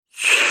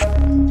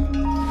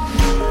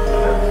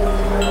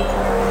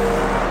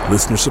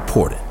Listener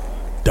supported.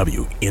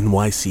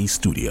 WNYC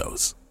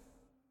Studios.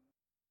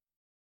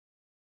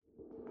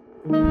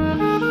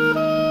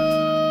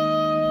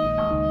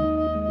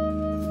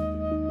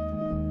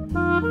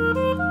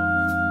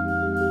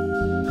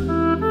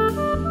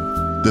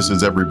 This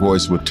is Every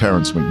Voice with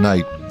Terrence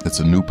McKnight.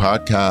 It's a new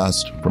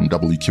podcast from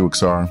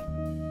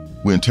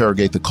WQXR. We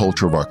interrogate the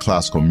culture of our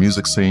classical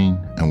music scene,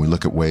 and we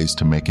look at ways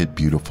to make it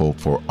beautiful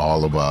for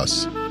all of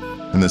us.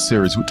 In this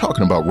series, we're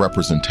talking about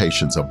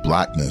representations of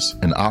Blackness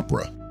in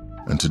opera.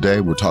 And today,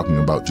 we're talking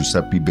about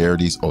Giuseppe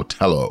Verdi's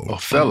Otello.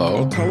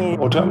 Othello.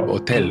 Otello.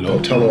 Otello.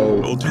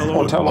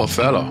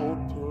 Othello.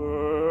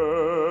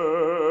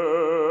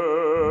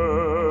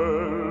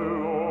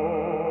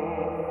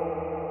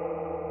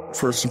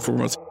 First and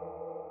foremost,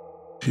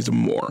 he's a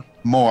Moor.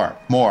 More.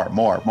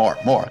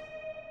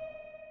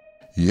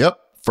 Yep,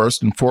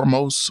 first and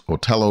foremost,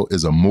 Otello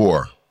is a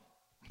Moor,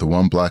 the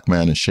one black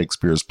man in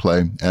Shakespeare's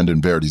play and in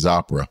Verdi's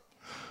opera.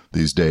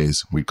 These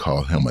days, we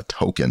call him a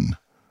token.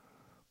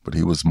 But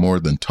he was more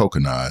than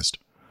tokenized.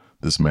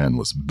 This man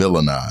was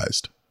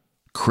villainized,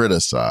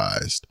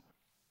 criticized,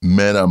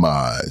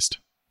 minimized.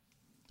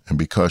 And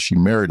because she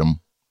married him,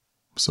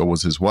 so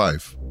was his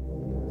wife.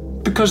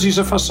 Because he's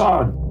a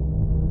facade.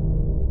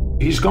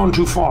 He's gone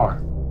too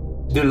far.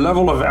 The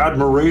level of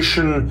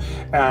admiration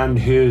and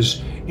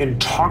his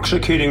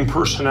intoxicating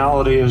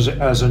personality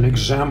as an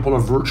example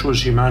of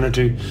virtuous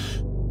humanity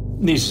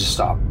needs to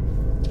stop.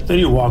 Then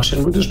he walks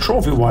in with his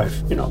trophy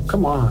wife.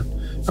 Come on.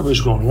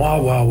 Everybody's going, wow,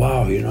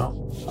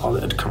 all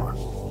that, come on.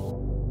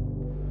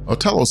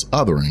 Otello's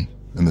othering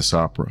in this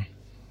opera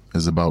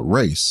is about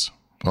race,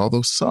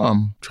 although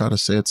some try to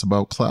say it's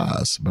about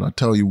class. But I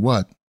tell you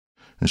what,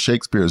 in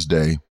Shakespeare's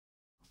day,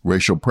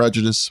 racial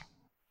prejudice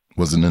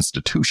was an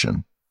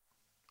institution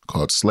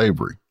called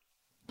slavery.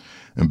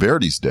 In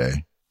Verdi's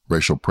day,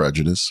 racial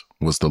prejudice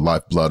was the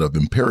lifeblood of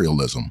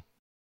imperialism.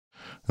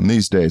 And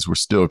these days, we're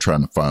still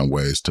trying to find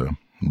ways to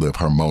live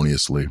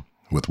harmoniously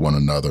with one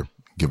another,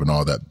 given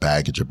all that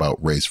baggage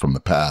about race from the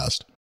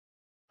past.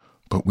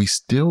 But we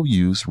still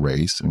use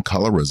race and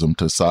colorism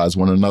to size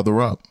one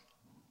another up.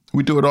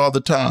 We do it all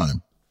the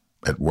time.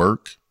 At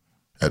work,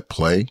 at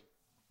play.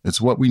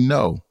 It's what we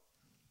know.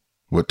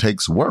 What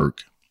takes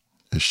work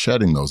is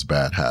shedding those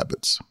bad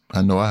habits.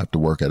 I know I have to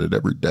work at it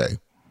every day.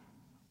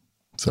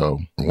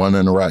 So one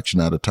interaction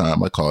at a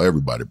time, I call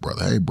everybody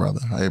brother. Hey, brother.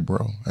 Hey,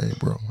 bro. Hey,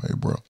 bro. Hey,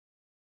 bro.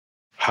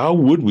 How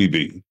would we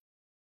be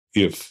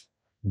if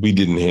we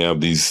didn't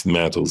have these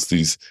mantles,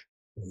 these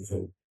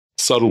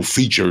subtle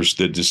features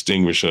that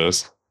distinguish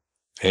us,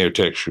 hair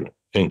texture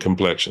and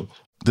complexion?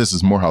 This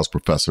is Morehouse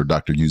professor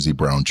Dr. U.Z.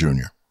 Brown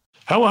Jr.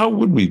 How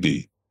would we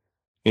be?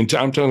 I'm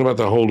talking about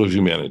the whole of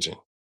humanity.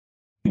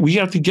 We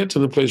have to get to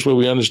the place where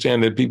we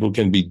understand that people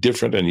can be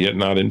different and yet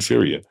not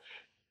inferior.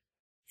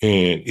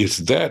 And it's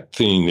that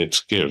thing that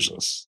scares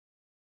us.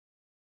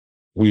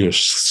 We are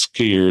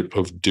scared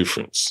of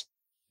difference.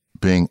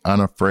 Being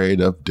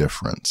unafraid of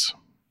difference.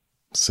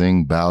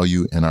 Seeing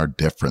value in our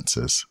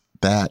differences.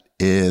 That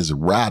is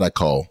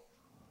radical.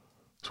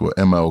 It's what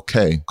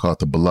MLK called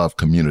the beloved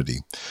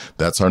community.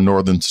 That's our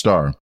Northern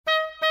Star.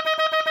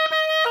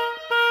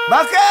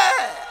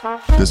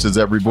 Bucket! This is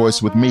Every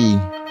Voice with me,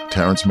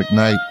 Terrence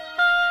McKnight.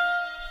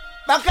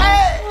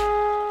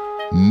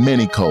 Bucket!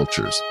 Many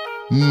cultures,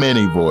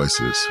 many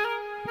voices,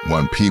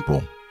 one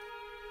people.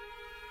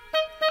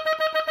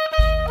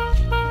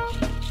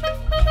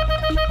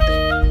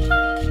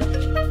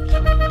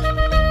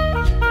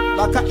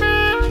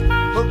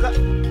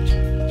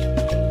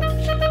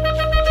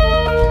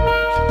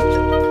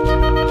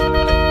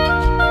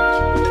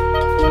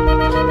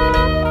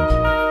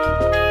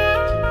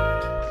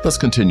 Let's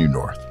continue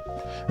north.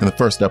 In the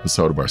first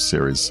episode of our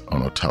series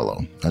on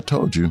Otello, I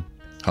told you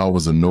how I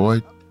was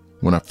annoyed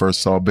when I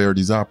first saw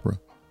Verdi's opera.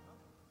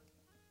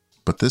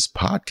 But this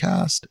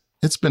podcast,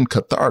 it's been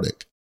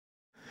cathartic.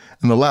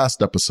 In the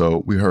last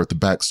episode, we heard the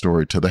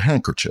backstory to the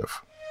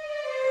handkerchief.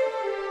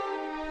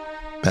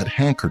 That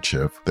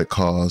handkerchief that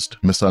caused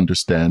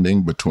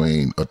misunderstanding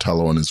between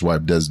Otello and his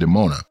wife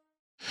Desdemona.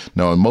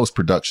 Now, in most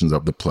productions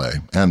of the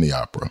play and the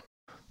opera,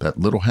 that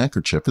little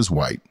handkerchief is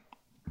white.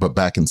 But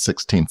back in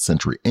 16th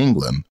century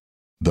England,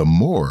 the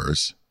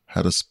Moors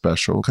had a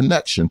special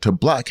connection to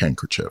black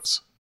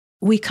handkerchiefs.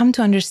 We come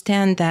to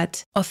understand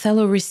that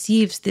Othello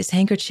receives this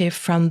handkerchief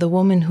from the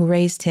woman who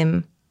raised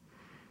him,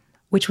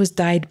 which was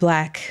dyed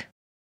black.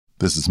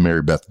 This is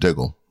Mary Beth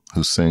Diggle,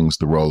 who sings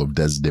the role of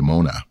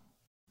Desdemona.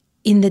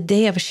 In the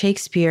day of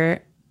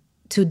Shakespeare,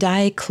 to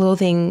dye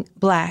clothing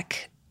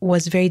black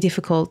was very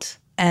difficult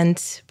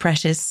and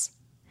precious.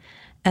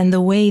 And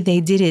the way they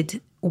did it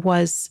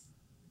was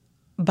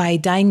by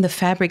dyeing the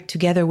fabric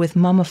together with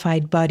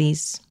mummified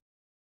bodies.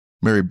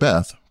 Mary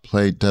Beth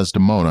played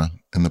Desdemona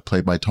in the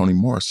play by Toni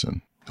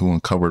Morrison, who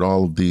uncovered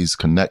all of these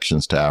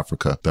connections to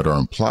Africa that are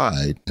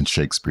implied in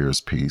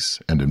Shakespeare's piece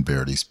and in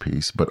Verdi's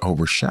piece, but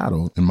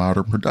overshadowed in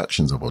modern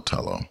productions of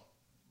Otello.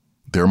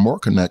 There are more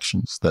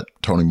connections that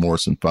Toni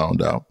Morrison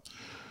found out.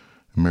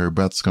 And Mary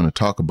Beth's going to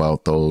talk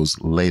about those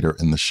later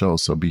in the show,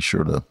 so be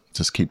sure to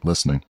just keep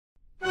listening.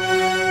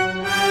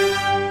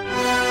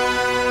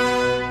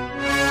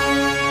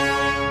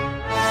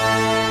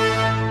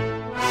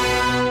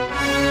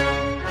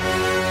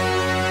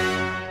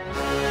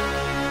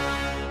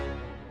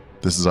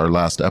 This is our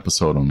last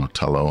episode on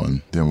Otello,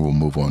 and then we'll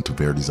move on to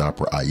Verdi's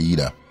opera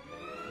Aida.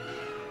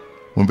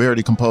 When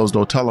Verdi composed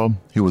Otello,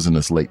 he was in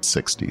his late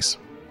 60s.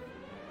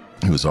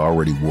 He was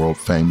already world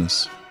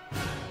famous,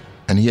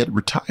 and he had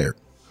retired,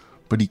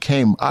 but he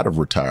came out of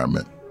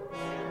retirement.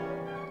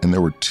 And there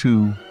were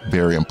two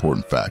very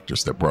important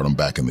factors that brought him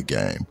back in the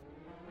game.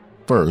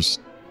 First,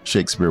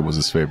 Shakespeare was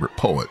his favorite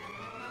poet.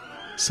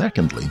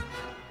 Secondly,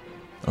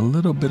 a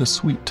little bit of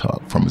sweet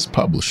talk from his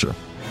publisher.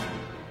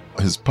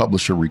 His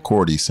publisher,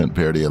 Ricordi, sent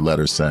Verdi a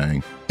letter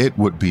saying, "It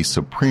would be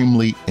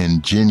supremely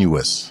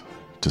ingenuous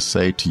to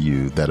say to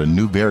you that a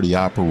new Verdi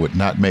opera would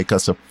not make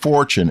us a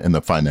fortune in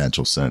the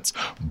financial sense.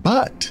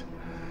 But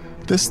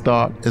this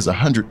thought is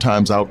 100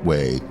 times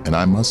outweighed, and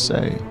I must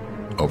say,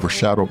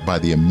 overshadowed by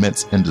the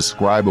immense,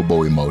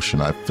 indescribable emotion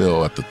I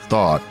feel at the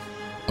thought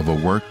of a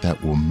work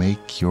that will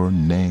make your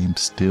name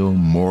still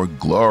more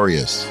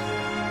glorious."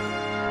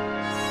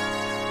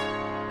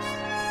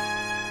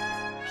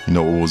 You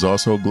know what was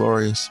also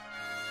glorious?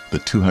 The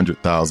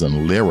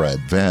 200,000 lira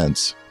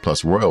advance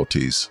plus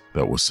royalties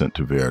that was sent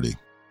to Verdi.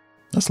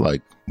 That's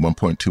like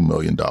 $1.2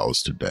 million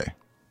today.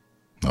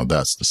 Now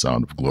that's the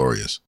sound of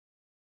glorious.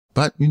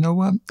 But you know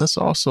what? That's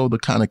also the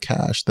kind of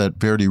cash that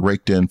Verdi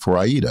raked in for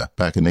Aida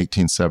back in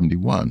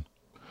 1871.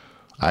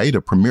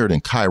 Aida premiered in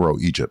Cairo,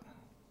 Egypt,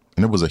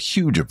 and it was a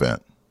huge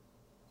event.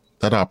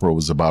 That opera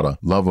was about a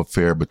love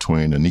affair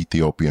between an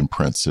Ethiopian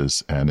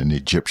princess and an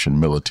Egyptian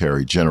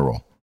military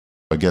general.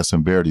 I guess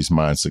in Verdi's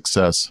mind,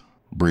 success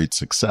breeds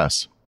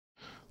success.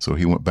 So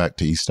he went back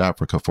to East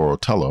Africa for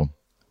Otello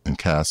and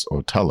cast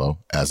Otello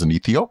as an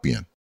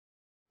Ethiopian.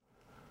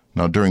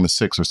 Now, during the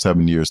 6 or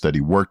 7 years that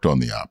he worked on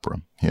the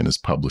opera, he and his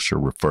publisher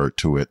referred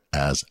to it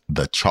as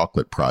the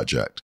Chocolate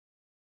Project,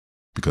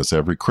 because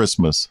every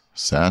Christmas,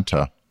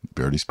 Santa,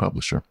 Verdi's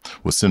publisher,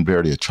 would send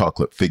Verdi a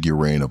chocolate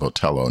figurine of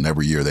Otello, and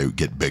every year they would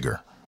get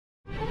bigger.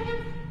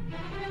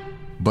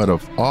 But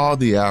of all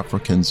the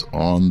Africans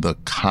on the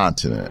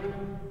continent,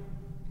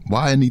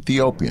 why an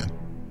Ethiopian?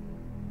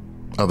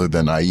 Other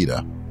than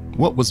Aida,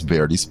 what was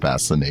Verdi's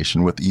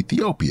fascination with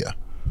Ethiopia?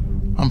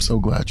 I'm so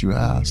glad you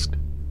asked.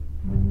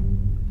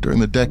 During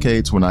the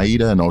decades when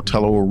Aida and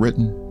Otello were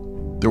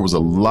written, there was a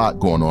lot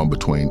going on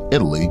between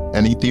Italy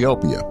and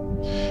Ethiopia.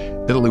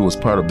 Italy was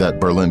part of that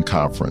Berlin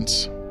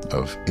Conference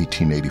of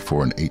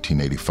 1884 and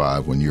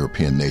 1885 when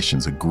European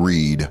nations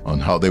agreed on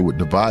how they would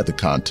divide the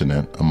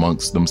continent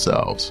amongst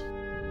themselves.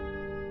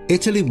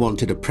 Italy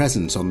wanted a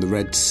presence on the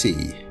Red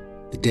Sea.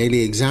 The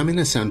Daily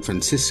Examiner, San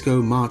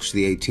Francisco, March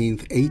the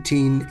 18th,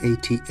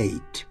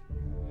 1888.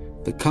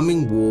 The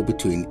coming war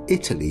between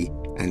Italy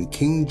and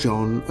King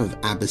John of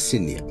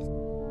Abyssinia.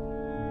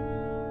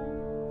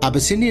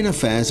 Abyssinian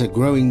affairs are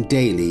growing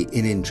daily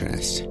in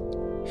interest.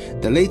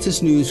 The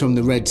latest news from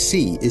the Red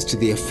Sea is to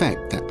the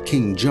effect that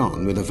King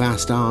John, with a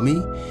vast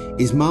army,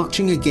 is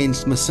marching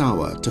against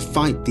Massawa to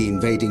fight the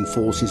invading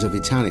forces of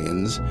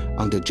Italians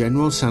under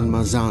General San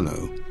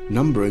Marzano,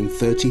 numbering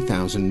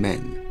 30,000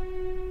 men.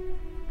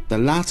 The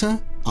latter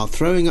are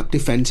throwing up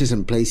defences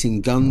and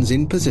placing guns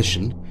in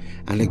position,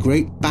 and a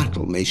great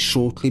battle may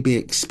shortly be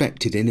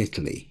expected in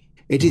Italy.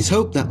 It is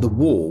hoped that the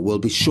war will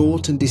be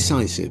short and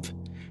decisive,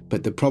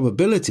 but the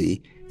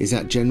probability is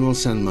that General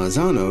San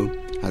Marzano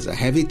has a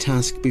heavy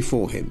task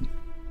before him.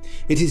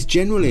 It is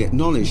generally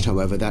acknowledged,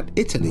 however, that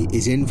Italy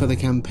is in for the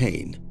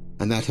campaign,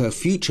 and that her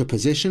future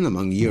position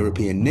among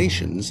European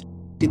nations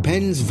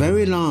depends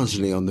very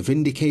largely on the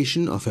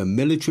vindication of her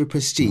military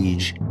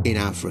prestige in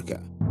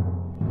Africa.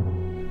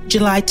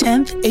 July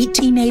 10,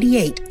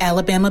 1888,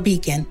 Alabama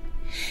Beacon.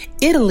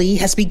 Italy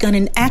has begun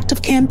an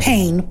active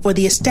campaign for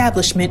the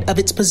establishment of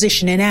its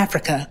position in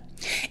Africa,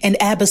 and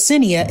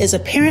Abyssinia is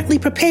apparently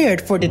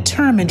prepared for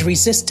determined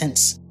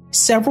resistance.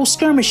 Several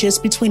skirmishes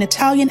between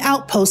Italian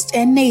outposts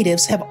and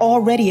natives have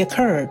already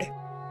occurred.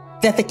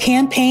 That the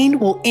campaign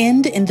will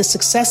end in the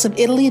success of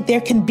Italy,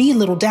 there can be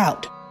little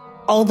doubt,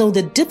 although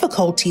the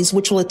difficulties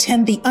which will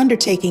attend the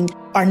undertaking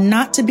are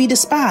not to be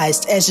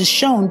despised, as is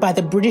shown by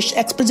the British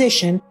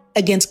expedition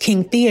against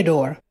King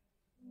Theodore.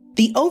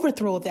 The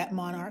overthrow of that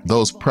monarch...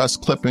 Those press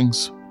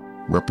clippings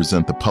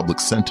represent the public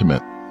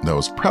sentiment that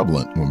was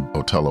prevalent when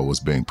Otello was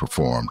being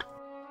performed.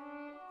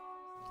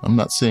 I'm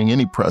not seeing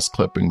any press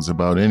clippings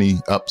about any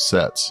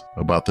upsets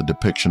about the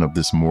depiction of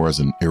this Moor as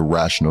an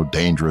irrational,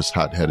 dangerous,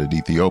 hot-headed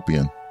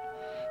Ethiopian.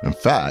 In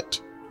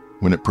fact,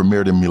 when it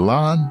premiered in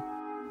Milan,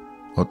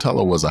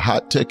 Otello was a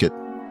hot ticket,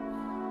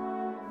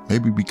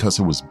 maybe because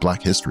it was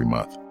Black History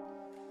Month.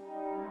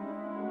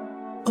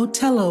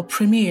 Otello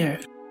premiere,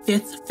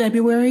 5th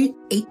February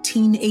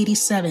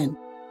 1887,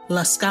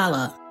 La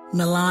Scala,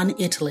 Milan,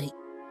 Italy.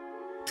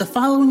 The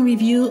following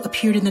review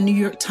appeared in the New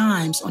York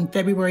Times on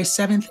February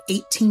 7,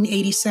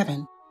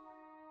 1887.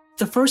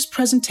 The first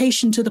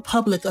presentation to the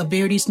public of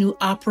Verdi's new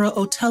opera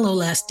Otello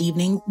last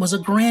evening was a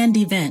grand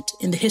event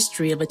in the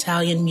history of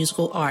Italian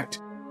musical art.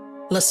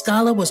 La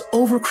Scala was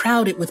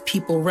overcrowded with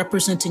people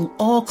representing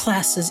all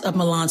classes of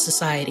Milan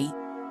society,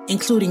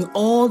 including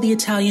all the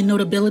Italian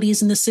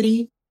notabilities in the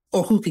city,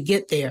 or who could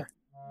get there.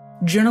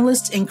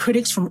 Journalists and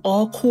critics from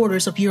all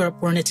quarters of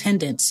Europe were in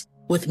attendance,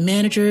 with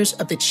managers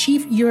of the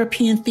chief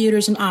European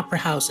theaters and opera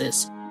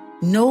houses.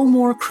 No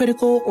more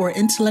critical or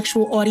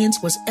intellectual audience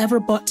was ever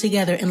brought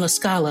together in La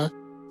Scala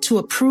to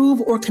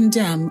approve or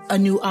condemn a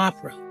new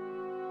opera.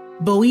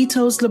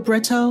 Boito's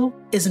libretto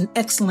is an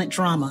excellent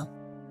drama.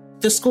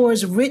 The score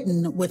is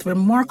written with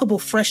remarkable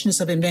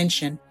freshness of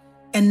invention,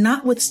 and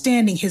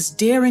notwithstanding his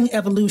daring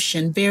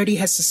evolution, Verdi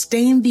has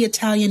sustained the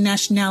Italian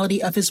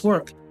nationality of his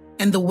work,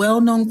 and the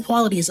well-known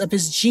qualities of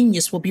his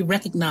genius will be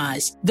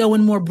recognized, though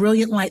in more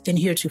brilliant light than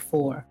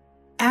heretofore.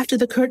 After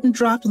the curtain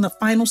dropped on the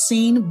final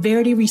scene,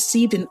 Verdi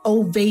received an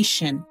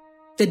ovation.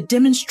 The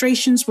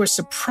demonstrations were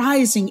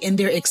surprising in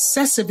their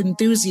excessive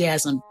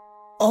enthusiasm.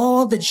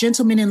 All the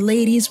gentlemen and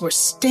ladies were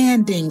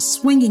standing,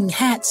 swinging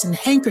hats and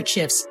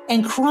handkerchiefs,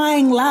 and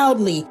crying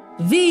loudly,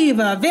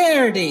 "Viva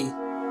Verdi!"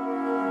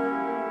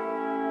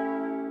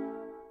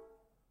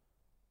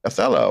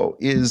 Othello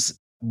is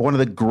one of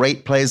the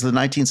great plays of the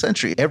 19th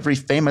century. Every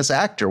famous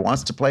actor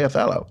wants to play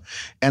Othello.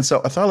 And so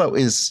Othello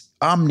is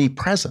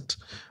omnipresent.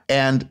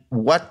 And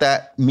what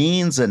that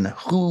means and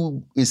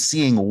who is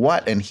seeing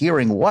what and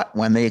hearing what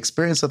when they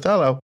experience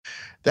Othello,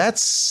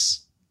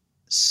 that's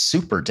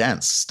super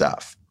dense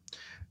stuff.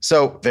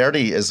 So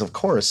Verdi is, of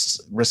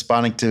course,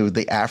 responding to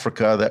the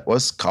Africa that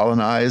was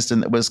colonized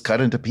and that was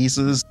cut into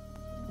pieces.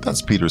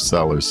 That's Peter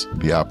Sellers,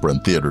 the opera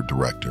and theater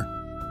director.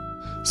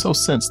 So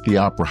since the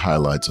opera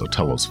highlights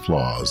Otello's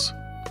flaws,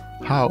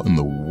 how in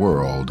the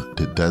world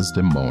did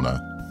Desdemona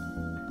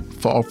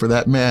fall for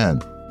that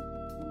man?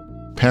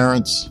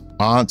 Parents,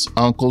 aunts,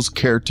 uncles,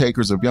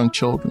 caretakers of young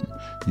children,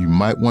 you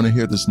might want to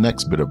hear this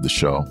next bit of the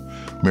show.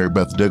 Mary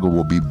Beth Diggle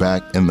will be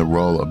back in the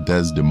role of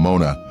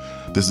Desdemona.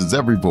 This is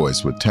Every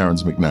Voice with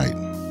Terrence McKnight.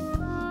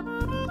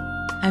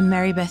 I'm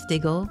Mary Beth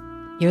Diggle.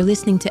 You're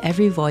listening to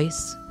Every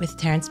Voice with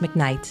Terrence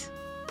McKnight.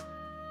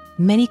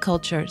 Many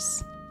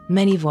cultures,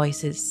 many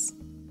voices,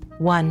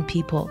 one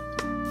people.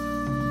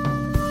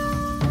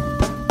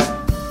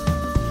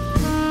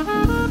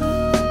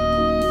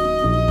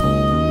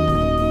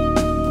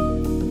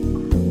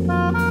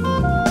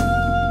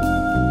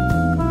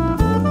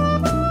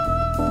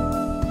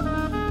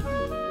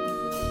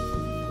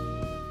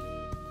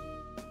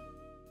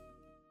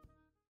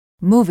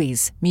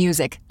 Movies,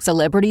 music,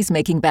 celebrities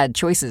making bad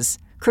choices.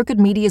 Crooked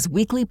Media's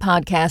weekly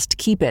podcast,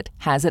 Keep It,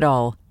 has it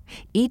all.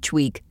 Each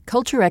week,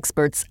 culture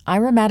experts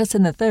Ira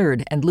Madison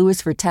III and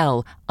Louis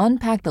Vertel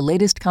unpack the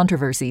latest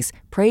controversies,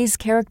 praise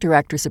character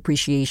actors'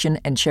 appreciation,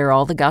 and share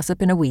all the gossip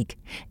in a week.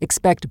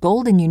 Expect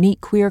bold and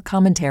unique queer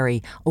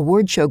commentary,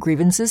 award show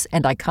grievances,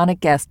 and iconic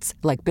guests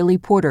like Billy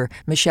Porter,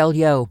 Michelle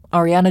Yeoh,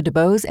 Ariana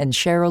DeBose, and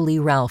Cheryl Lee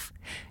Ralph.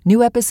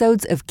 New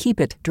episodes of Keep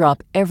It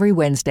drop every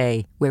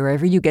Wednesday,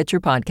 wherever you get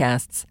your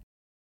podcasts.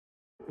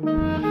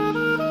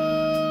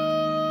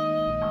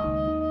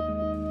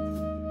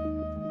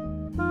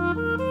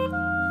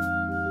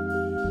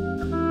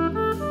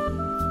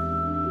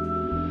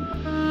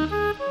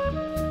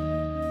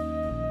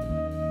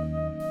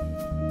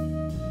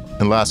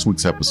 In last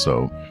week's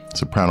episode,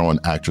 soprano and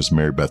actress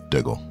Mary Beth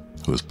Diggle,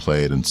 who has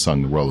played and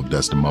sung the role of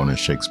Desdemona in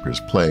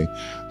Shakespeare's play,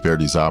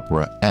 Verdi's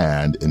opera,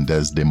 and in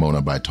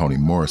Desdemona by Toni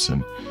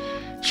Morrison,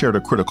 shared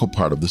a critical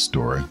part of the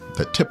story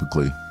that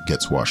typically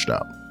gets washed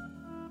out.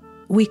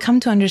 We come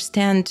to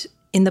understand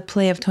in the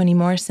play of Toni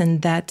Morrison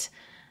that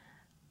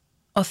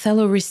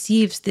Othello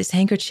receives this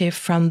handkerchief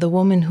from the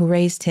woman who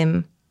raised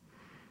him,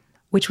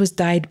 which was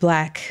dyed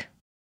black.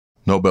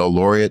 Nobel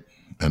laureate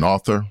and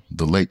author,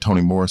 the late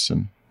Toni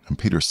Morrison, and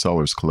Peter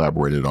Sellers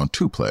collaborated on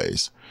two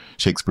plays,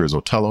 Shakespeare's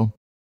Otello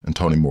and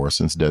Toni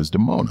Morrison's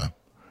Desdemona.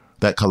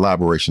 That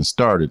collaboration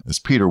started as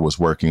Peter was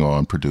working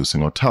on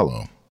producing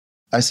Otello.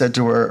 I said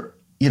to her,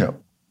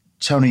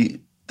 Toni,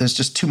 there's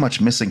just too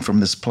much missing from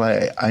this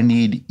play. I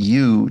need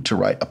you to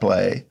write a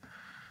play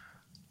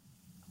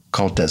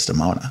called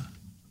Desdemona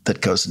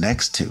that goes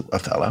next to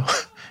Othello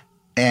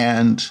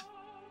and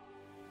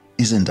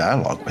is in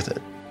dialogue with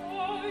it.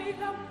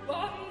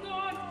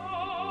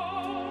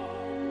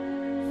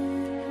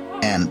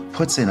 And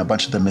puts in a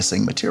bunch of the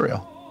missing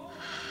material.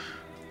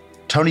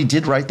 Toni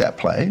did write that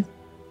play,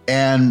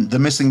 and the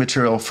missing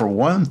material, for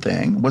one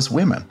thing, was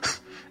women.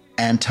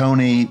 And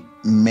Toni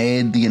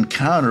made the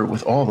encounter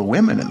with all the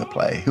women in the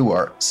play, who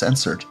are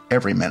censored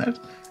every minute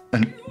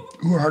and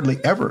who are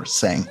hardly ever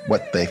saying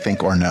what they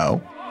think or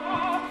know.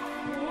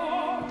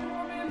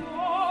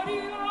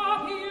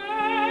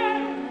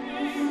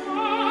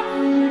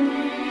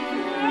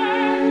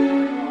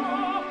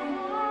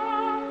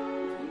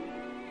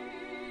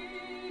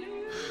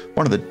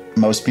 One of the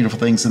most beautiful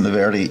things in the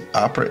Verdi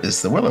opera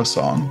is the Willow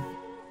Song.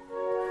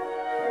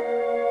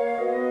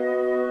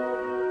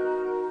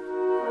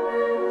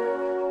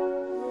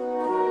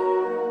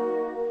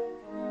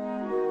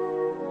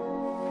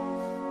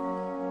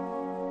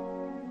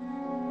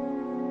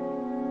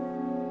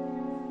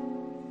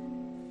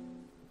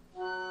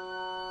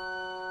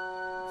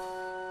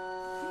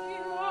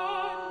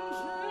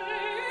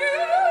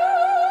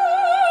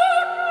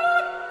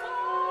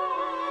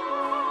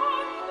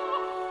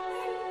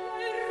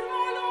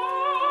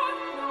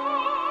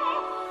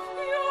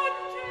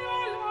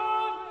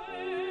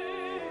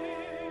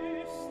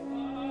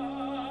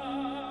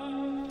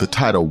 The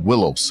title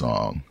Willow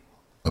Song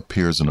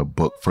appears in a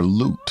book for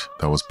lute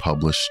that was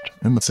published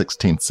in the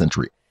 16th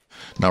century.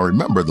 Now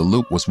remember, the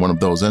lute was one of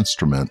those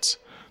instruments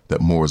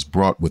that Moors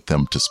brought with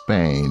them to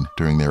Spain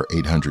during their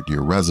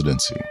 800-year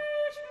residency.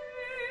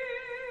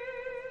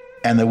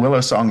 And the Willow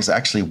Song is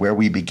actually where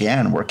we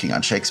began working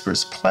on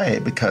Shakespeare's play,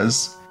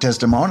 because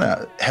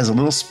Desdemona has a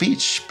little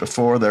speech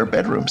before their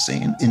bedroom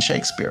scene in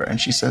Shakespeare. And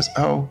she says,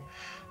 oh,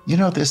 you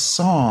know, this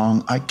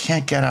song I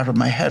can't get out of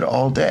my head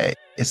all day.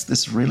 It's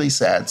this really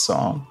sad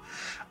song.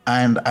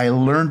 And I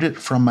learned it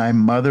from my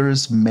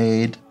mother's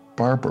maid,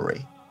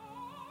 Barbary,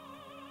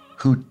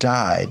 who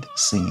died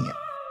singing it.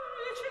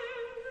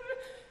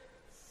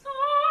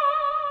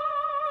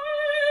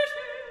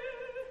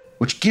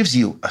 Which gives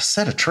you a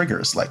set of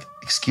triggers like,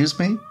 excuse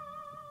me?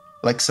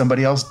 Like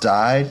somebody else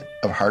died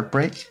of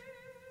heartbreak?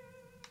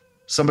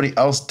 Somebody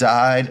else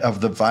died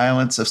of the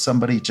violence of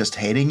somebody just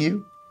hating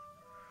you?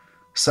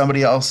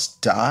 Somebody else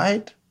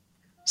died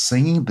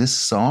singing this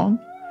song?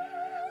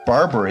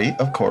 Barbary,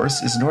 of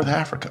course, is North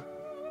Africa.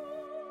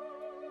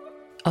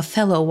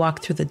 Othello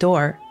walked through the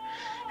door,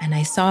 and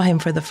I saw him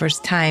for the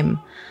first time.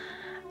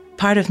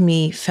 Part of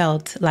me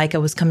felt like I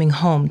was coming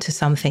home to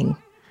something,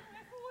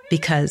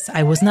 because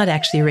I was not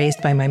actually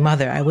raised by my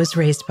mother. I was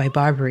raised by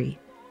Barbary.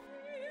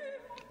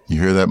 You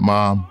hear that,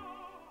 Mom?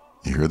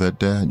 You hear that,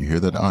 Dad? You hear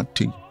that,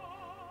 Auntie?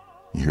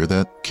 You hear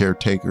that,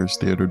 caretakers,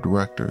 theater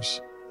directors?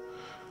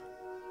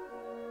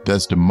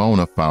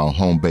 Desdemona found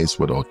home base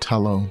with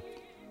Otello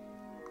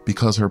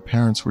because her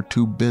parents were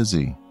too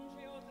busy.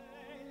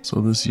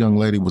 So this young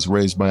lady was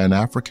raised by an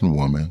African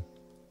woman,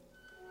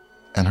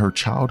 and her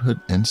childhood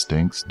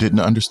instincts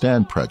didn't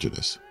understand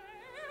prejudice.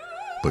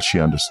 But she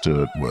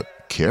understood what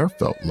care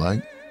felt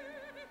like.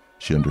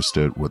 She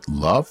understood what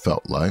love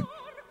felt like.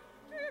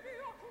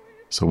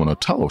 So when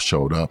Otello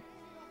showed up,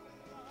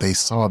 they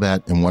saw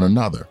that in one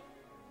another.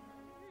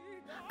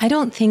 I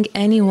don't think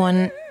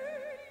anyone,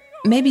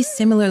 maybe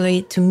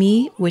similarly to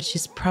me, which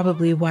is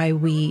probably why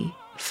we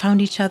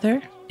found each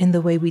other in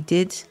the way we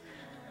did,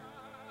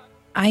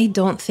 I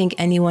don't think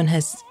anyone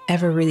has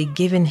ever really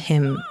given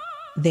him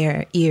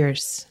their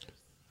ears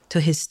to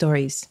his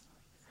stories.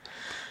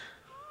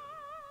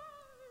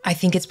 I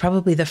think it's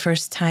probably the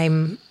first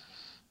time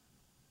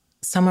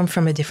someone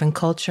from a different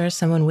culture,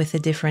 someone with a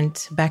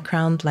different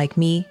background like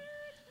me,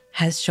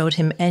 has showed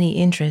him any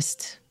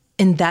interest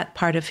in that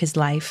part of his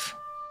life.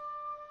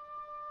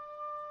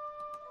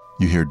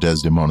 You hear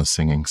Desdemona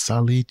singing,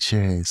 Salice,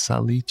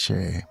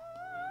 Salice.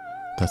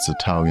 That's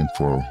Italian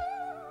for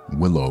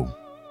willow.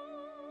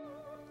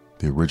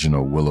 The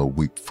original Willow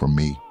Weep for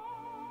Me.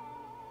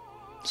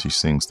 She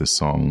sings this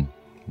song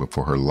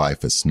before her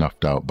life is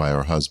snuffed out by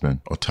her husband,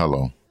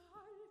 Otello,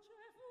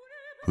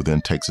 who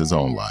then takes his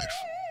own life.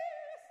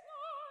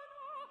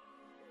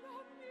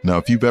 Now,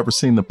 if you've ever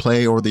seen the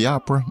play or the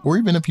opera, or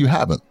even if you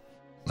haven't,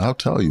 I'll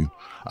tell you,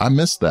 I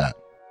miss that.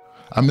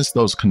 I miss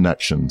those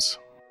connections.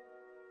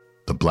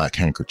 The Black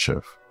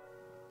Handkerchief,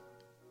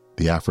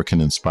 the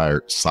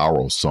African-inspired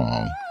sorrow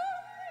song,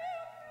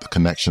 the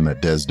connection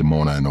that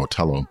Desdemona and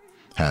Otello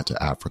had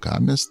to Africa. I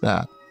miss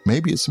that.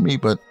 Maybe it's me,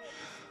 but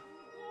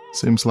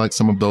seems like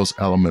some of those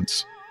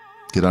elements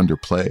get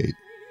underplayed.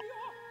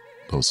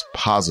 Those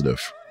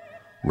positive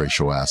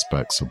racial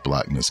aspects of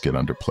Blackness get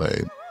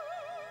underplayed.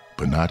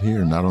 But not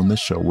here, not on this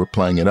show. We're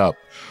playing it up.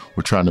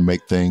 We're trying to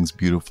make things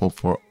beautiful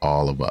for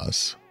all of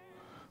us.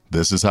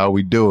 This is how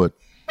we do it.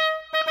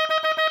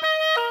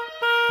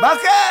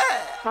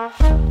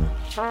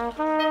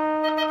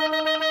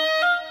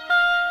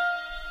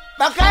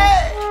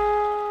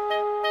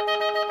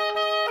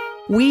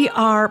 We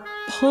are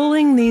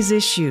pulling these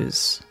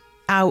issues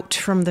out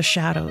from the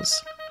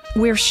shadows.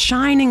 We're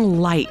shining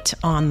light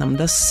on them.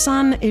 The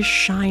sun is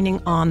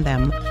shining on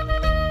them.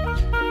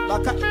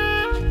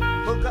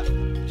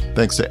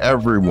 Thanks to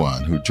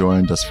everyone who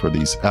joined us for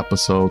these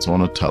episodes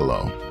on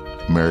Otello.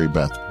 Mary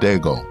Beth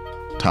Daigle,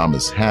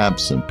 Thomas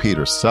Hampson,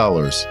 Peter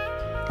Sellers,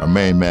 our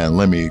main man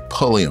Lemmy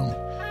Pulliam,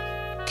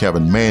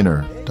 Kevin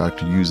Maynard,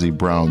 Dr. Uzi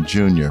Brown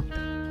Jr.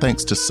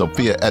 Thanks to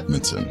Sophia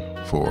Edmondson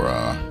for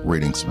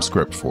reading some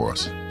script for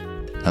us.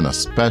 And a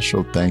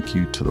special thank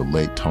you to the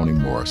late Toni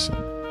Morrison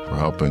for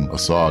helping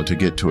us all to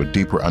get to a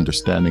deeper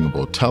understanding of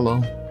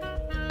Otello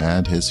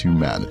and his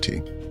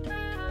humanity.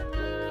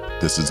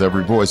 This is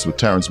Every Voice with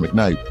Terrence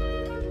McKnight.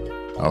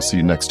 I'll see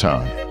you next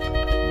time.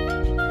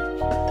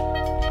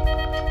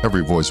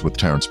 Every Voice with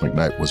Terrence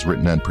McKnight was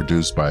written and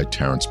produced by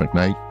Terrence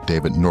McKnight,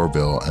 David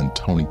Norville, and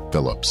Tony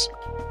Phillips.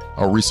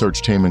 Our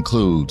research team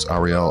includes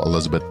Ariel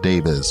Elizabeth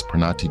Davis,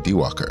 Pranati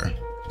Diwakar,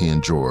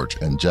 Ian George,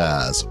 and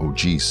Jazz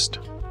Ogist.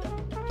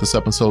 This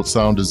episode's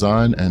sound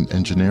design and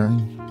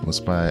engineering was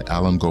by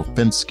Alan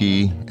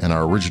Gofinski, and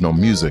our original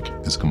music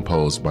is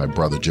composed by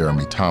Brother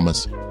Jeremy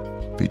Thomas,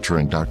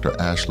 featuring Dr.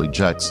 Ashley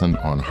Jackson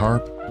on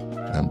harp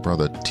and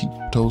Brother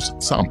Titos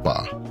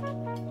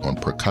Sampa on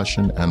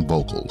percussion and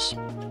vocals.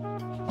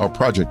 Our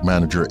project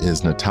manager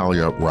is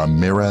Natalia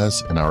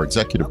Ramirez, and our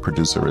executive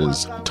producer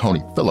is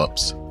Tony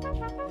Phillips.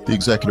 The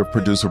executive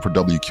producer for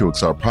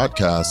WQXR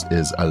Podcast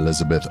is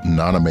Elizabeth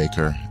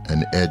Nonamaker,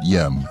 and Ed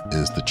Yim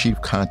is the chief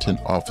content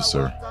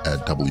officer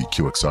at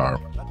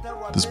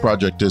WQXR. This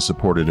project is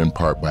supported in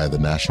part by the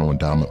National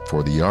Endowment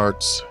for the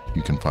Arts.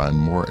 You can find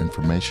more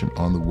information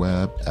on the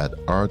web at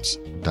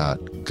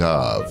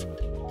arts.gov.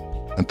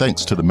 And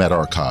thanks to the Met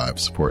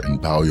Archives for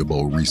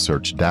invaluable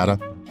research data,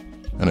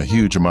 and a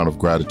huge amount of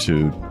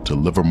gratitude to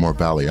Livermore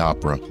Valley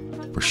Opera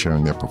for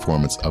sharing their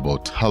performance of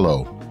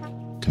Otello,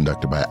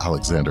 conducted by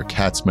Alexander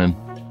Katzman,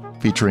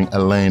 featuring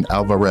Elaine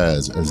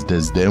Alvarez as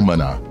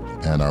Desdemona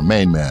and our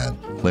main man,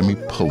 Lemmy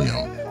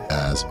Pulliam,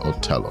 as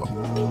Otello.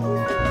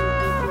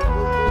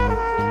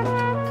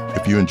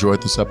 If you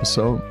enjoyed this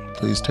episode,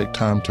 please take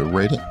time to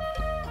rate it,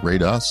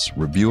 rate us,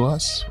 review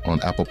us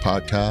on Apple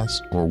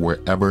Podcasts or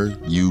wherever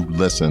you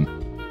listen.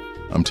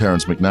 I'm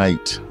Terrence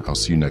McKnight. I'll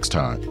see you next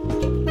time.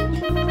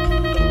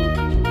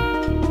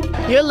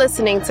 You're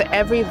listening to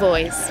Every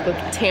Voice with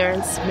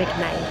Terrence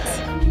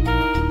McKnight.